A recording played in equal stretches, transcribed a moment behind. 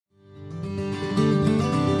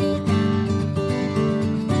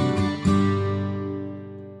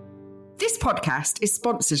podcast is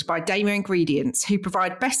sponsored by Damer Ingredients, who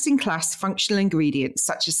provide best-in-class functional ingredients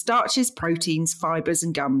such as starches, proteins, fibres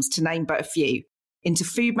and gums, to name but a few, into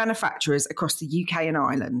food manufacturers across the UK and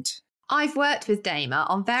Ireland. I've worked with Damer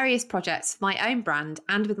on various projects for my own brand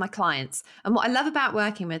and with my clients. And what I love about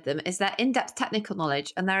working with them is their in-depth technical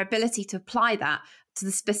knowledge and their ability to apply that to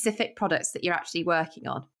the specific products that you're actually working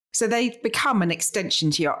on. So they've become an extension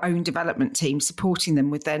to your own development team, supporting them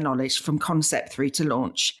with their knowledge from concept through to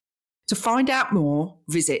launch. To find out more,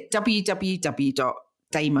 visit www.damer.com.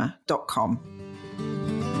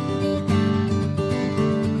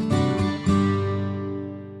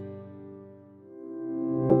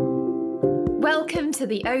 Welcome to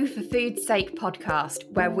the O for Food's Sake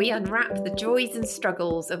podcast, where we unwrap the joys and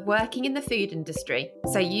struggles of working in the food industry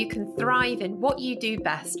so you can thrive in what you do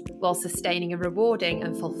best while sustaining a rewarding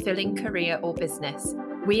and fulfilling career or business.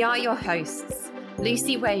 We are your hosts,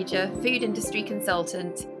 Lucy Wager, food industry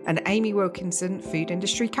consultant, and Amy Wilkinson, food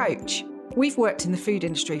industry coach. We've worked in the food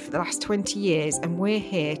industry for the last 20 years, and we're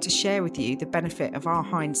here to share with you the benefit of our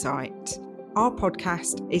hindsight. Our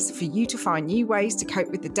podcast is for you to find new ways to cope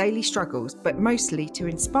with the daily struggles, but mostly to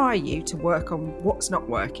inspire you to work on what's not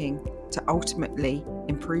working to ultimately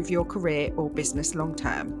improve your career or business long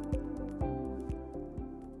term.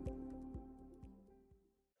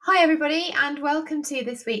 Hi everybody, and welcome to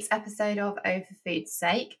this week's episode of O for Food's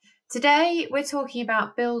Sake. Today we're talking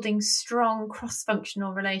about building strong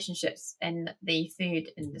cross-functional relationships in the food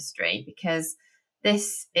industry, because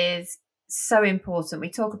this is so important. We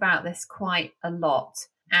talk about this quite a lot,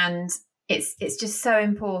 and it's just so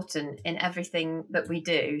important in everything that we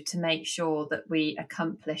do to make sure that we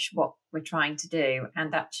accomplish what we're trying to do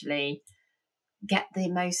and actually get the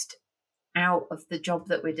most out of the job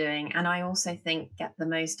that we're doing. And I also think get the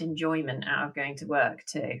most enjoyment out of going to work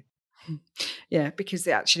too. Yeah, because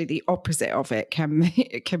actually the opposite of it can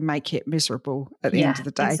make it miserable at the end of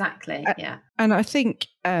the day. Exactly. Yeah. And I think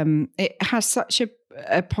it has such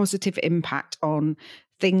a positive impact on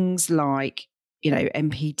things like,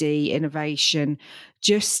 NPD, innovation,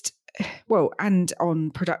 and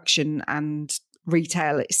on production and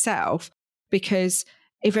retail itself, because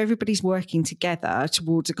if everybody's working together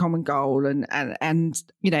towards a common goal and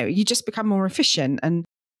you just become more efficient. And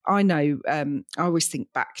I know I always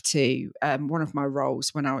think back to one of my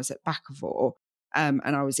roles when I was at Bakkavor, and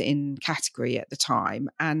I was in category at the time,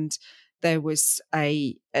 and there was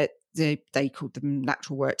they called them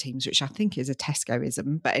natural work teams, which I think is a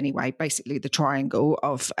Tescoism. But anyway, basically the triangle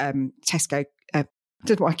of Tesco. I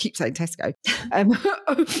don't know why I keep saying Tesco,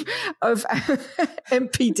 of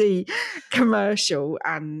MPD, commercial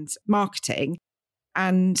and marketing.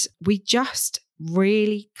 And we just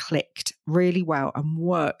really clicked really well and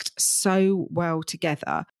worked so well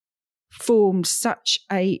together, formed such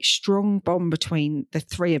a strong bond between the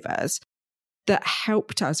three of us that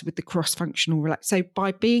helped us with the cross-functional. So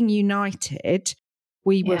by being united,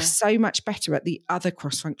 we were so much better at the other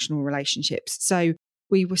cross-functional relationships. So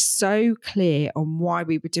we were so clear on why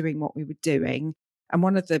we were doing what we were doing. And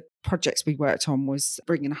one of the projects we worked on was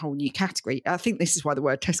bringing a whole new category. I think this is why the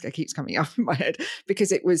word Tesco keeps coming up in my head,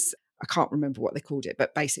 because it was, I can't remember what they called it,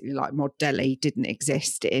 but basically like Mod Deli didn't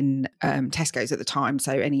exist in Tesco's at the time.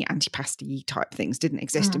 So any antipasti type things didn't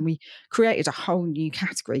exist. And we created a whole new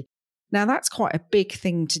category. Now that's quite a big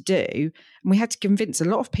thing to do. And we had to convince a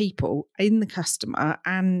lot of people in the customer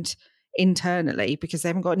and internally, because they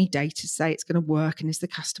haven't got any data to say it's going to work and is the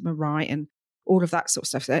customer right and all of that sort of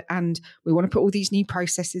stuff. And we want to put all these new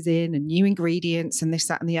processes in and new ingredients and this,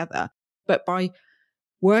 that and the other. But by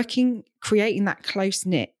creating that close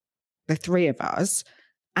knit, the three of us,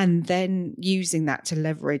 and then using that to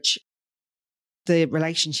leverage the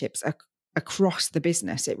relationships across the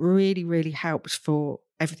business, it really, really helped for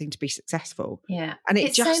everything to be successful. Yeah. And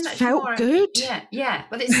it just felt good. Yeah. Yeah.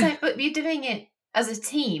 But but you're doing it as a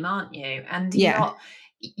team, aren't you? And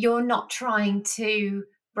you're not trying to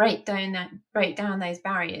break down those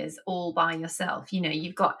barriers all by yourself.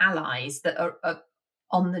 You've got allies that are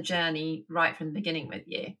on the journey right from the beginning with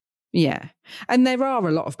you. Yeah. And there are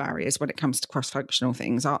a lot of barriers when it comes to cross-functional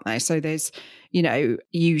things, aren't there? So there's,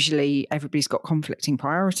 usually everybody's got conflicting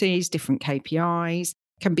priorities, different KPIs,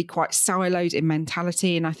 can be quite siloed in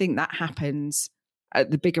mentality. And I think that happens,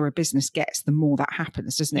 the bigger a business gets, the more that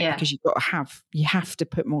happens, doesn't it? Yeah. Because you have to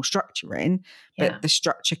put more structure in, but the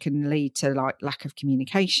structure can lead to like lack of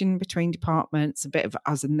communication between departments, a bit of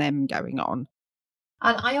us and them going on.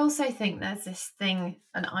 And I also think there's this thing,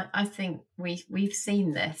 and I think we've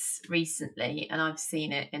seen this recently, and I've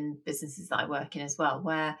seen it in businesses that I work in as well,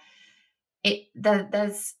 where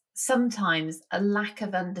there's sometimes a lack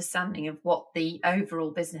of understanding of what the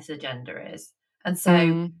overall business agenda is. And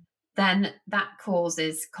so then that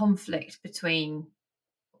causes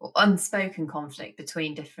unspoken conflict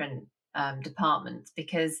between different departments,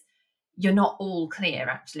 because you're not all clear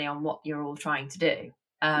actually on what you're all trying to do,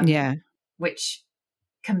 which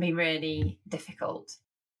can be really difficult.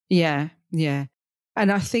 Yeah.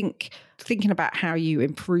 And I think thinking about how you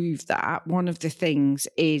improve that, one of the things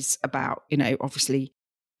is about, obviously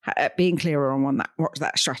being clearer on what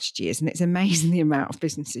that strategy is. And it's amazing the amount of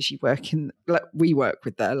businesses we work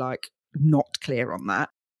with, they're like not clear on that.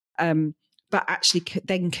 But actually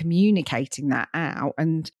then communicating that out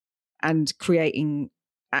and creating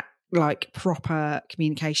like proper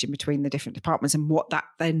communication between the different departments, and what that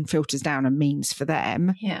then filters down and means for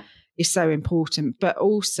them is so important. But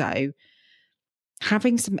also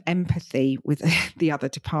having some empathy with the other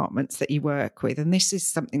departments that you work with. And this is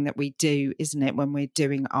something that we do, isn't it, when we're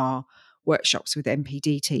doing our workshops with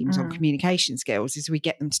MPD teams on communication skills, is we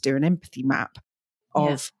get them to do an empathy map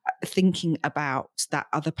of thinking about that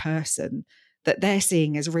other person that they're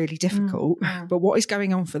seeing as really difficult, but what is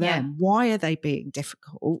going on for them? Why are they being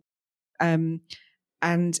difficult? And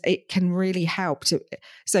it can really help to,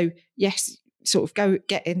 so yes, sort of go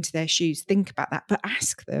get into their shoes, think about that, but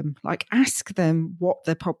ask them what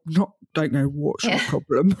their problem, don't know what's your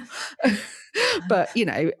problem, but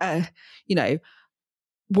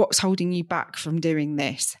what's holding you back from doing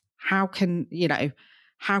this? How can we improve this?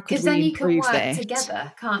 Because then you can work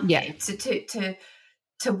together, can't you?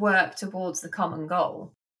 To work towards the common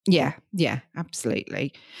goal. Yeah,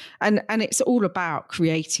 absolutely. And it's all about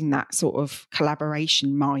creating that sort of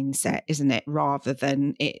collaboration mindset, isn't it? Rather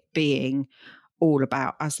than it being all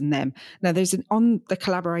about us and them. Now, on the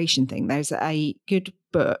collaboration thing, there's a good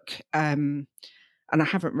book, and I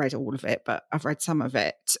haven't read all of it, but I've read some of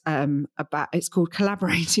it, it's called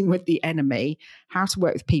Collaborating with the Enemy, How to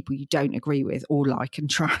Work with People You Don't Agree With or Like and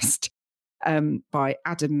Trust, by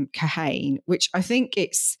Adam Kahane, which I think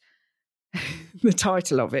it's, the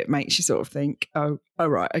title of it makes you sort of think, oh,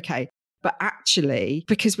 right, okay. But actually,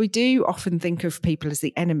 because we do often think of people as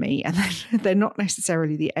the enemy, and they're not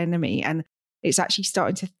necessarily the enemy. And it's actually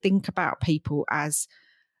starting to think about people as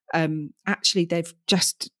actually they've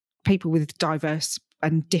just people with diverse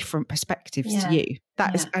and different perspectives to you.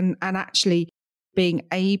 That is, and actually being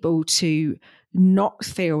able to not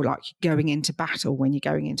feel like you're going into battle when you're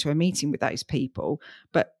going into a meeting with those people,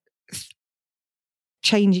 but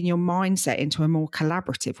changing your mindset into a more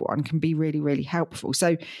collaborative one can be really, really helpful.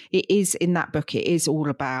 So it is, in that book, it is all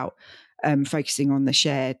about focusing on the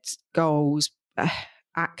shared goals,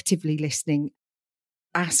 actively listening,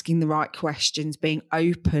 asking the right questions, being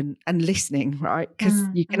open and listening, right? Because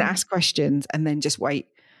you can ask questions and then just wait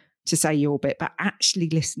to say your bit, but actually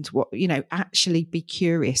listen to what, actually be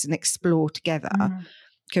curious and explore together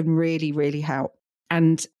can really, really help.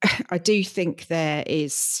 And I do think there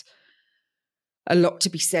is a lot to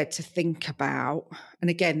be said to think about. And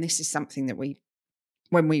again, this is something that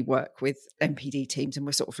when we work with MPD teams and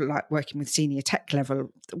we're sort of like working with senior tech level,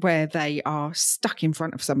 where they are stuck in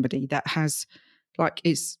front of somebody that has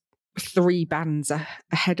is 3 bands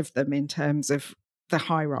ahead of them in terms of the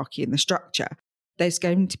hierarchy and the structure, there's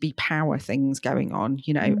going to be power things going on.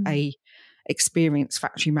 A experienced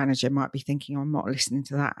factory manager might be thinking, I'm not listening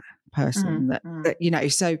to that person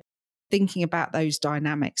that so thinking about those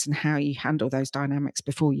dynamics and how you handle those dynamics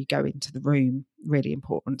before you go into the room, really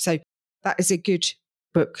important. So that is a good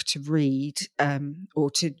book to read,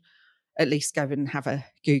 or to at least go and have a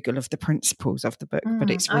Google of the principles of the book.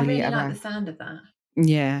 But it's really, I really like the sound of that.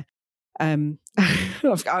 Yeah.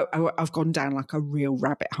 I've gone down like a real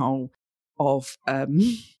rabbit hole of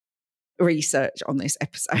research on this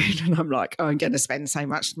episode, and I'm like, I'm going to spend so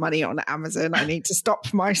much money on Amazon. I need to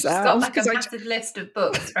stop myself. It's got like a massive list of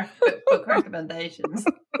books, book recommendations.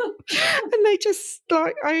 And they just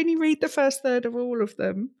I only read the first third of all of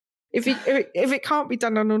them. If it can't be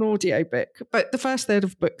done on an audio book, but the first third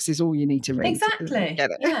of books is all you need to read. Exactly.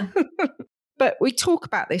 Get it? Yeah. But we talk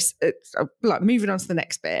about this, like moving on to the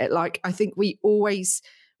next bit, like I think we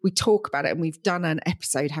talk about it, and we've done an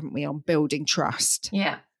episode, haven't we, on building trust.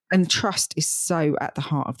 Yeah. And trust is so at the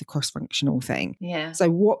heart of the cross-functional thing. Yeah.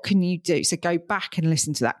 So what can you do? So go back and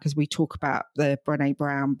listen to that, because we talk about the Brené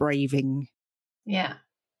Brown braving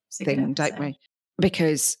thing, don't we?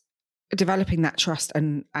 Because developing that trust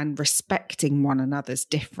and respecting one another's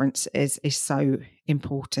differences is so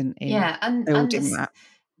important in building that.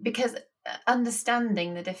 Because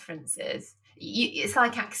understanding the differences, it's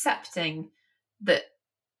like accepting that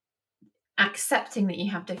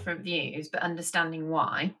you have different views, but understanding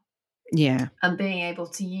why. Yeah. And being able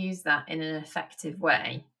to use that in an effective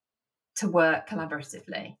way to work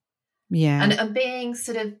collaboratively. Yeah. And being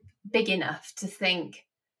sort of big enough to think,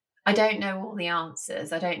 I don't know all the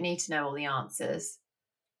answers. I don't need to know all the answers.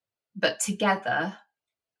 But together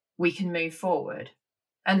we can move forward.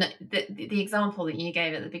 And the example that you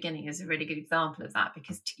gave at the beginning is a really good example of that,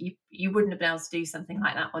 because you wouldn't have been able to do something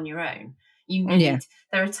like that on your own. There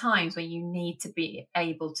are times where you need to be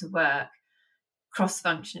able to work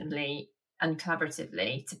cross-functionally and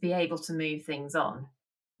collaboratively to be able to move things on.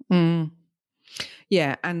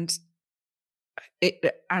 Yeah, and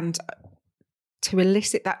to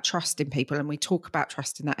elicit that trust in people, and we talk about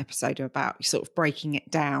trust in that episode about sort of breaking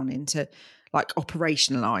it down into like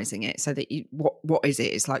operationalizing it, so that what is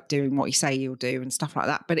it? It's like doing what you say you'll do and stuff like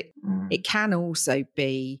that. But it can also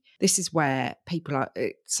be, this is where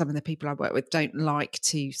some of the people I work with don't like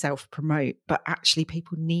to self-promote, but actually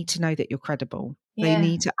people need to know that you're credible. Yeah. They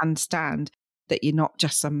need to understand that you're not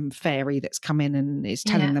just some fairy that's come in and is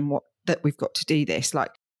telling them that we've got to do this.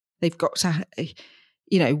 Like, they've got to,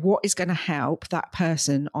 what is going to help that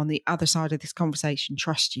person on the other side of this conversation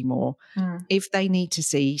trust you more. If they need to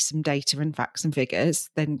see some data and facts and figures,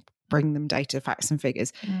 then bring them data, facts and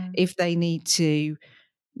figures. If they need to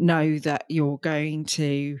know that you're going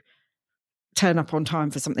to turn up on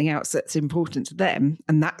time for something else that's important to them,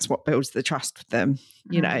 and that's what builds the trust with them.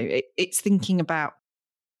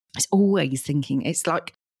 It's always thinking. It's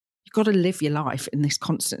like you've got to live your life in this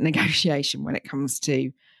constant negotiation when it comes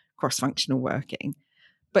to cross-functional working,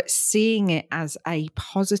 but seeing it as a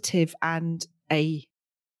positive and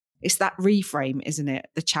it's that reframe, isn't it?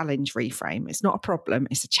 The challenge reframe. It's not a problem,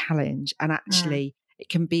 it's a challenge. And actually it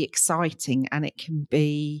can be exciting and it can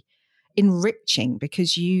be enriching,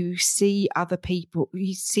 because you see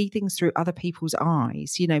things through other people's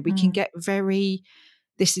eyes. We can get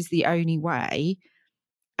this is the only way,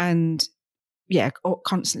 and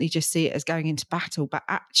constantly just see it as going into battle. But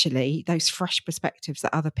actually those fresh perspectives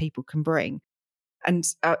that other people can bring. And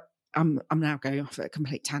I'm now going off at a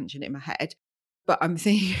complete tangent in my head, but I'm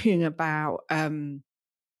thinking about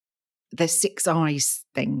the 6 eyes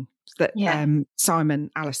thing that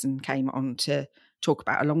Simon Allison came on to talk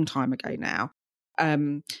about a long time ago now.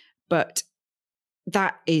 But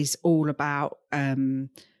that is all about,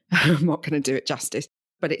 I'm not going to do it justice,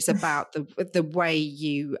 but it's about the way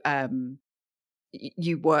you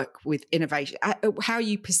work with innovation, how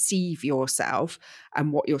you perceive yourself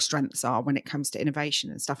and what your strengths are when it comes to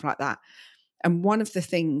innovation and stuff like that. And one of the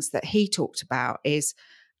things that he talked about is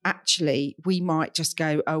actually we might just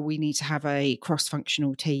go, oh, we need to have a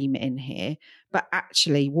cross-functional team in here. But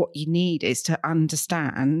actually what you need is to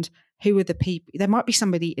understand who are the people. There might be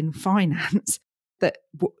somebody in finance that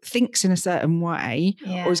thinks in a certain way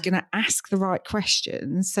or is going to ask the right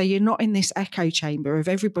questions. So you're not in this echo chamber of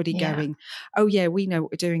everybody going, oh yeah, we know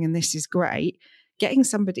what we're doing and this is great. Getting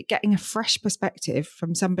a fresh perspective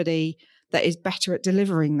from somebody that is better at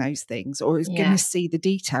delivering those things, or is going to see the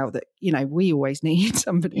detail that, we always need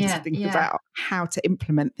somebody to think about how to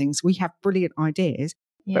implement things. We have brilliant ideas,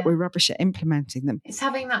 but we're rubbish at implementing them. It's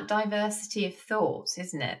having that diversity of thoughts,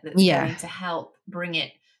 isn't it? That's going to help bring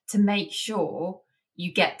it, to make sure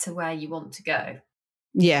you get to where you want to go.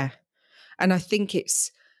 Yeah. And I think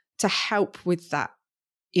it's to help with that,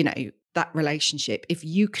 that relationship. If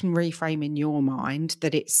you can reframe in your mind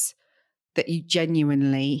that that you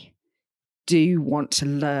genuinely do want to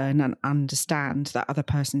learn and understand that other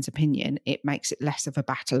person's opinion, it makes it less of a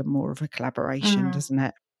battle and more of a collaboration, doesn't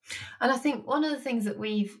it? And I think one of the things that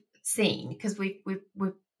we've seen, because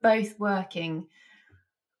we're both working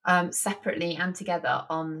separately and together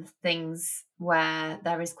on things where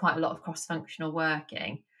there is quite a lot of cross-functional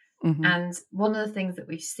working. And one of the things that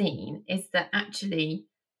we've seen is that actually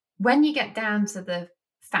when you get down to the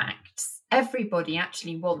facts, everybody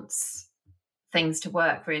actually wants things to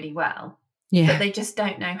work really well, but they just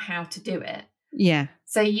don't know how to do it.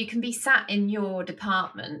 So you can be sat in your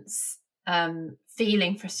departments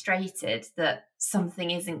feeling frustrated that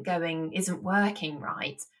something isn't working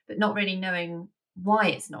right, but not really knowing why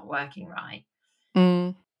it's not working right.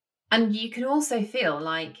 And you can also feel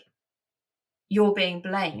like you're being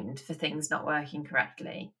blamed for things not working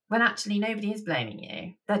correctly, when actually nobody is blaming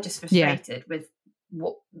you. They're just frustrated with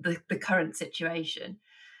what the current situation.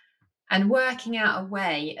 And working out a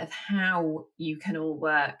way of how you can all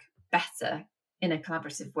work better in a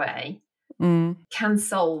collaborative way can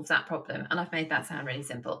solve that problem. And I've made that sound really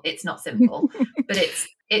simple. It's not simple, but it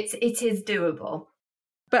is doable.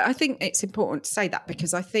 But I think it's important to say that,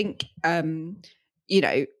 because I think,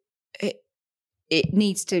 it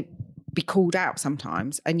needs to be called out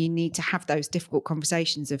sometimes, and you need to have those difficult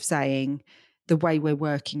conversations of saying the way we're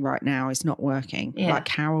working right now is not working. Like,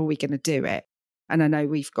 how are we going to do it? And I know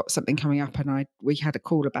we've got something coming up, and we had a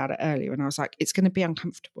call about it earlier, and I was like, it's going to be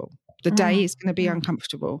uncomfortable. The day is going to be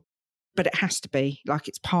uncomfortable. but it has to be, like,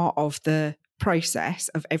 it's part of the process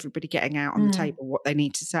of everybody getting out on the table what they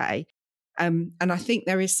need to say. And I think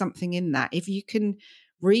there is something in that. If you can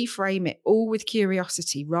reframe it all with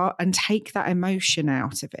curiosity and take that emotion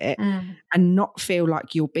out of it and not feel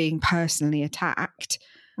like you're being personally attacked,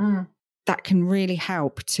 that can really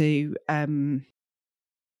help to, find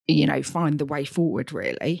the way forward,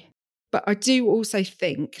 really. But I do also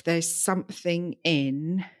think there's something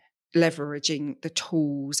in leveraging the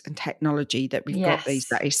tools and technology that we've got these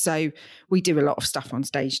days. So we do a lot of stuff on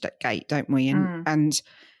Stage.Gate, don't we? And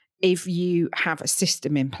if you have a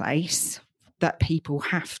system in place that people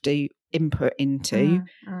have to input into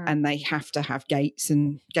and they have to have gates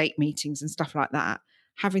and gate meetings and stuff like that,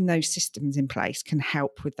 having those systems in place can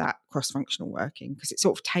help with that cross-functional working, because it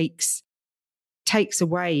sort of takes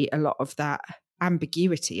away a lot of that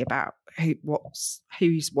ambiguity about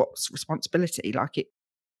whose responsibility. Like,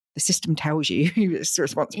 the system tells you whose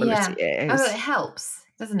responsibility it is. Oh, it helps,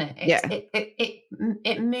 doesn't it?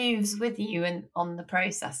 It moves with you and on the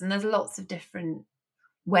process. And there's lots of different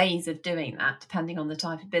ways of doing that, depending on the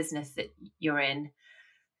type of business that you're in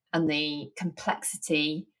and the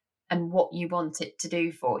complexity and what you want it to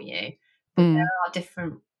do for you. But there are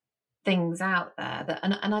different things out there that,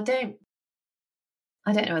 and I don't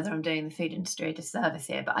know whether I'm doing the food industry a disservice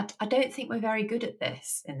here, but I don't think we're very good at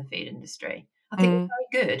this in the food industry. I think we're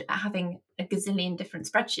very good at having a gazillion different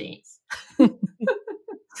spreadsheets.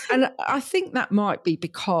 And I think that might be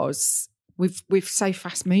because we're so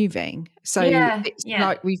fast moving. So it's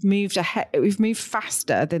like we've moved ahead, we've moved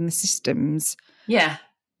faster than the systems. Yeah.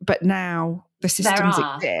 But now the systems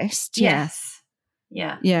exist. Yes.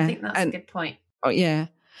 Yeah. I think that's a good point. Oh, yeah.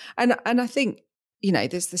 And I think,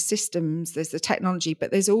 there's the systems, there's the technology,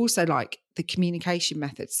 but there's also like the communication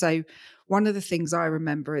methods. So one of the things I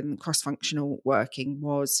remember in cross-functional working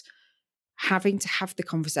was having to have the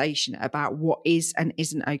conversation about what is and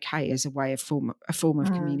isn't okay as a form of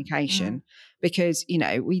communication, because,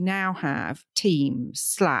 we now have Teams,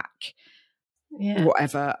 Slack,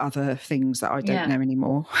 whatever other things that I don't know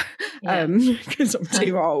anymore, because I'm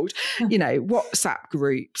too old, WhatsApp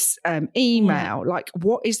groups, email, like,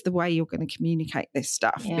 what is the way you're going to communicate this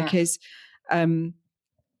stuff? Because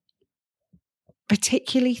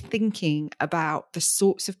particularly thinking about the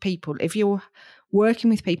sorts of people, if you're working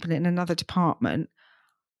with people in another department,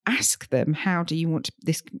 ask them, how do you want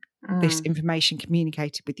this information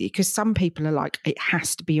communicated with you? Because some people are like, it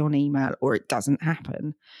has to be on email or it doesn't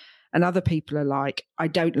happen. And other people are like, I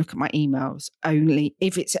don't look at my emails, only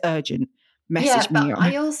if it's urgent, message me. But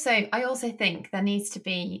I also think there needs to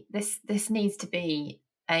be this needs to be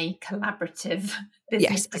a collaborative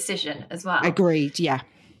business decision as well. Agreed, yeah.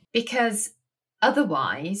 Because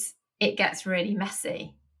otherwise it gets really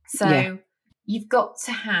messy. So you've got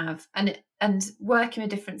to have, and working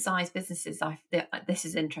with different size businesses, this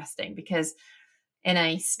is interesting because in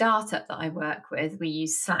a startup that I work with, we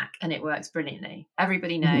use Slack and it works brilliantly.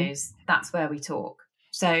 Everybody knows that's where we talk.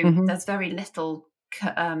 So there's very little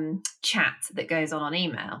chat that goes on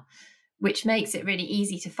email, which makes it really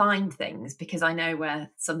easy to find things because I know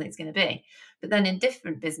where something's going to be. But then in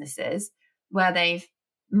different businesses where they've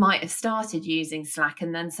might have started using Slack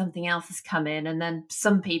and then something else has come in and then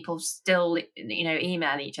some people still,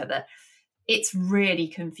 email each other, it's really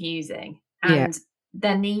confusing. And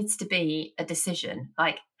there needs to be a decision,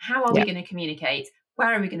 like, how are we going to communicate?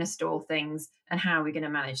 Where are we going to store things? And how are we going to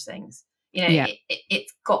manage things?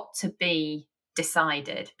 It's got to be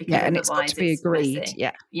decided, because and it's got to be agreed.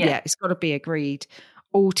 It's got to be agreed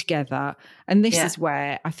all together. And this is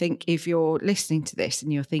where I think if you're listening to this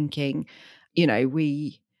and you're thinking,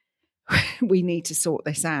 we need to sort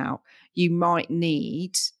this out, you might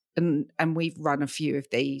need, and we've run a few of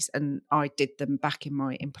these, and I did them back in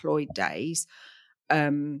my employed days,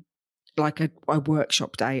 like a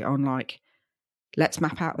workshop day on, like, let's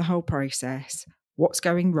map out the whole process, what's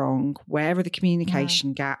going wrong, where are the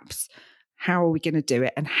communication gaps, how are we going to do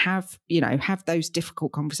it, and have those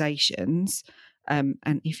difficult conversations.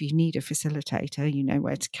 And if you need a facilitator, you know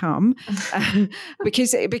where to come,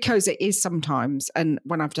 because it is sometimes, and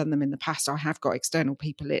when I've done them in the past, I have got external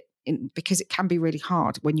people in, because it can be really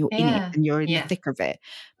hard when you're in it and you're in the thick of it.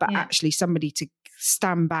 But actually somebody to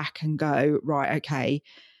stand back and go, right, okay,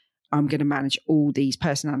 I'm going to manage all these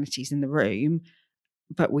personalities in the room,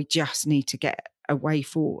 but we just need to get a way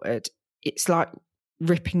forward. It's like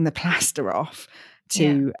ripping the plaster off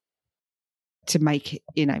to make it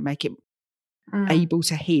able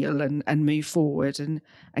to heal and move forward and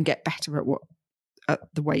get better at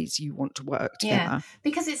the ways you want to work together.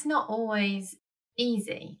 Because it's not always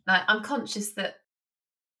easy. Like, I'm conscious that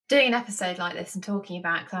doing an episode like this and talking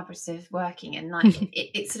about collaborative working, and like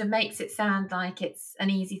it sort of makes it sound like it's an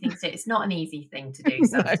easy thing to do. It's not an easy thing to do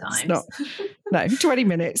sometimes. No, it's not. No, 20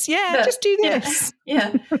 minutes. Yeah, but, just do this.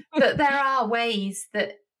 Yeah. But there are ways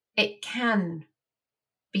that it can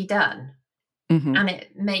be done, and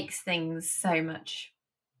it makes things so much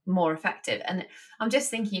more effective. And I'm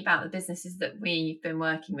just thinking about the businesses that we've been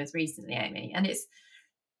working with recently, Amy, and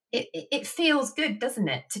it feels good, doesn't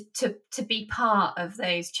it, to be part of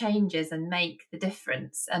those changes and make the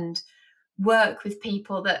difference and work with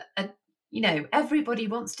people that are, everybody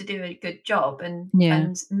wants to do a good job and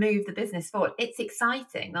move the business forward. It's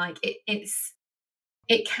exciting. Like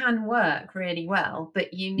it can work really well,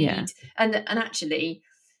 but you need and actually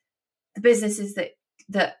the businesses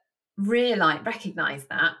that recognize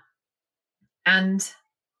that and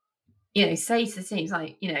say to the teams,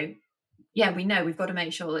 like, we know we've got to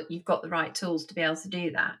make sure that you've got the right tools to be able to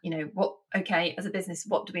do that. As a business,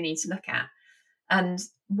 what do we need to look at? And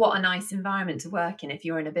what a nice environment to work in if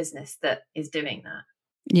you're in a business that is doing that.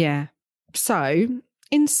 Yeah. So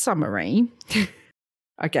in summary,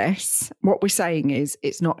 I guess what we're saying is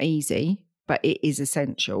it's not easy, but it is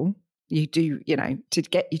essential. You do, to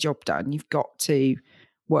get your job done, you've got to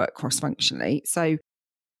work cross-functionally. So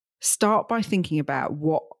start by thinking about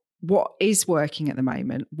what is working at the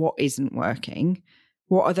moment, what isn't working,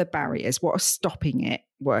 what are the barriers, what are stopping it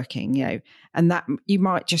working, and that you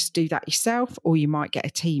might just do that yourself, or you might get a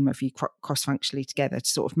team of you cross-functionally together to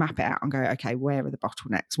sort of map it out and go, okay, where are the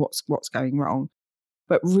bottlenecks, what's going wrong?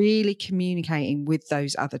 But really communicating with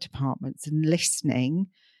those other departments and listening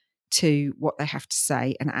to what they have to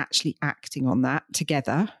say and actually acting on that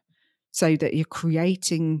together so that you're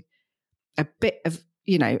creating a bit of,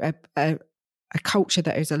 a culture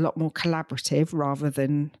that is a lot more collaborative rather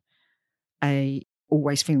than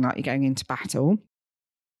always feeling like you're going into battle.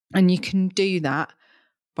 And you can do that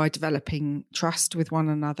by developing trust with one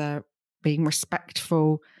another, being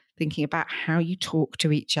respectful, thinking about how you talk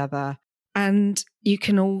to each other. And you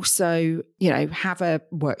can also, have a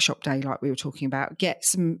workshop day like we were talking about, get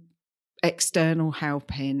some external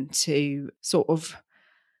help in to sort of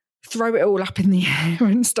throw it all up in the air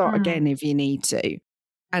and start again if you need to.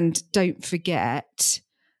 And don't forget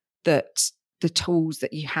that the tools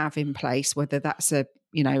that you have in place, whether that's a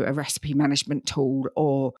recipe management tool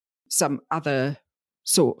or some other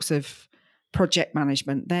sorts of project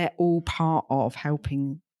management, they're all part of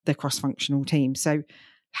helping the cross-functional team. So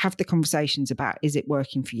have the conversations about, is it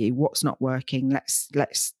working for you? What's not working?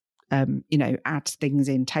 Let's add things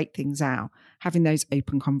in, take things out. Having those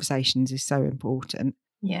open conversations is so important.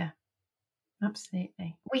 Yeah.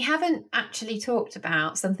 Absolutely. We haven't actually talked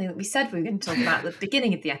about something that we said we were going to talk about at the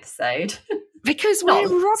beginning of the episode. Because we're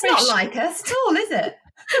rubbish. It's not like us at all, is it?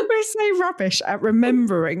 We're so rubbish at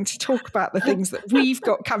remembering to talk about the things that we've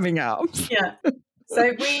got coming up. Yeah.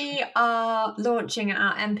 So we are launching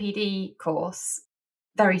our MPD course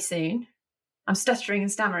very soon. I'm stuttering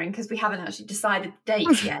and stammering because we haven't actually decided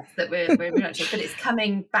dates yet that we're launching, but it's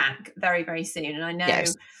coming back very, very soon. And I know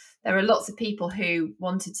there are lots of people who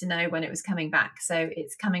wanted to know when it was coming back. So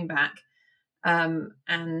it's coming back. And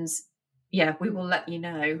we will let you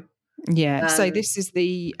know. Yeah. So this is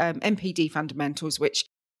the MPD Fundamentals, which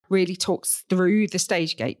really talks through the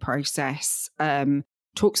stage gate process,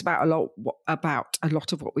 talks about a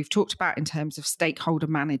lot of what we've talked about in terms of stakeholder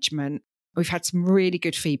management. We've had some really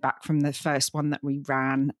good feedback from the first one that we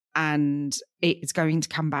ran, and it is going to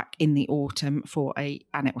come back in the autumn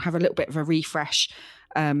and it will have a little bit of a refresh.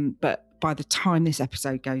 But by the time this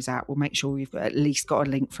episode goes out, we'll make sure we've at least got a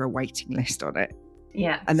link for a waiting list on it.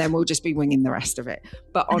 Yeah. And then we'll just be winging the rest of it.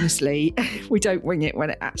 But honestly, we don't wing it when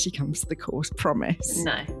it actually comes to the course, promise.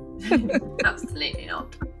 No, absolutely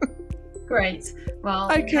not. Great. Well,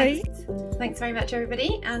 okay. Thanks very much,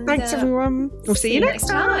 everybody. And thanks, everyone. We'll see you next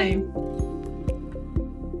time.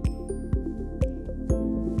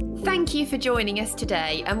 Thank you for joining us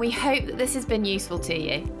today, and we hope that this has been useful to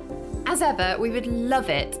you. As ever, we would love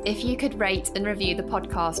it if you could rate and review the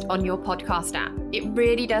podcast on your podcast app. It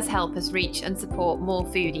really does help us reach and support more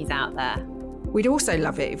foodies out there. We'd also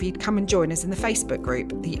love it if you'd come and join us in the Facebook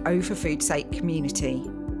group, the O for Food's Sake community.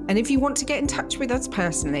 And if you want to get in touch with us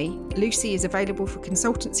personally, Lucy is available for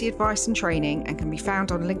consultancy advice and training and can be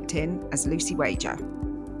found on LinkedIn as Lucy Wager.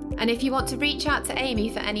 And if you want to reach out to Amy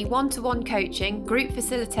for any one-to-one coaching, group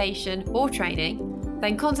facilitation or training,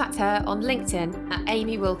 then contact her on LinkedIn at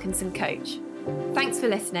Amy Wilkinson Coach. Thanks for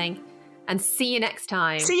listening and see you next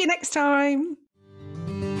time. See you next time.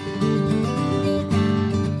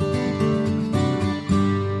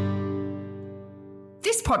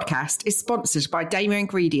 This podcast is sponsored by Damer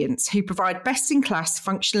Ingredients, who provide best-in-class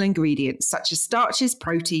functional ingredients such as starches,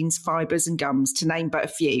 proteins, fibres and gums, to name but a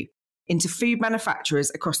few, into food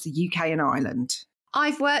manufacturers across the UK and Ireland.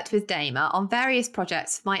 I've worked with Damer on various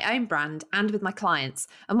projects for my own brand and with my clients,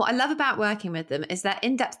 and what I love about working with them is their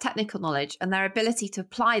in-depth technical knowledge and their ability to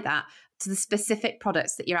apply that to the specific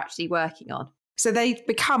products that you're actually working on. So they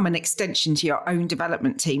become an extension to your own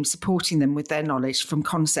development team, supporting them with their knowledge from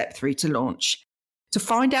concept through to launch. To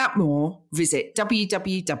find out more, visit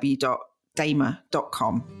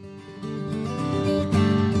www.damer.com.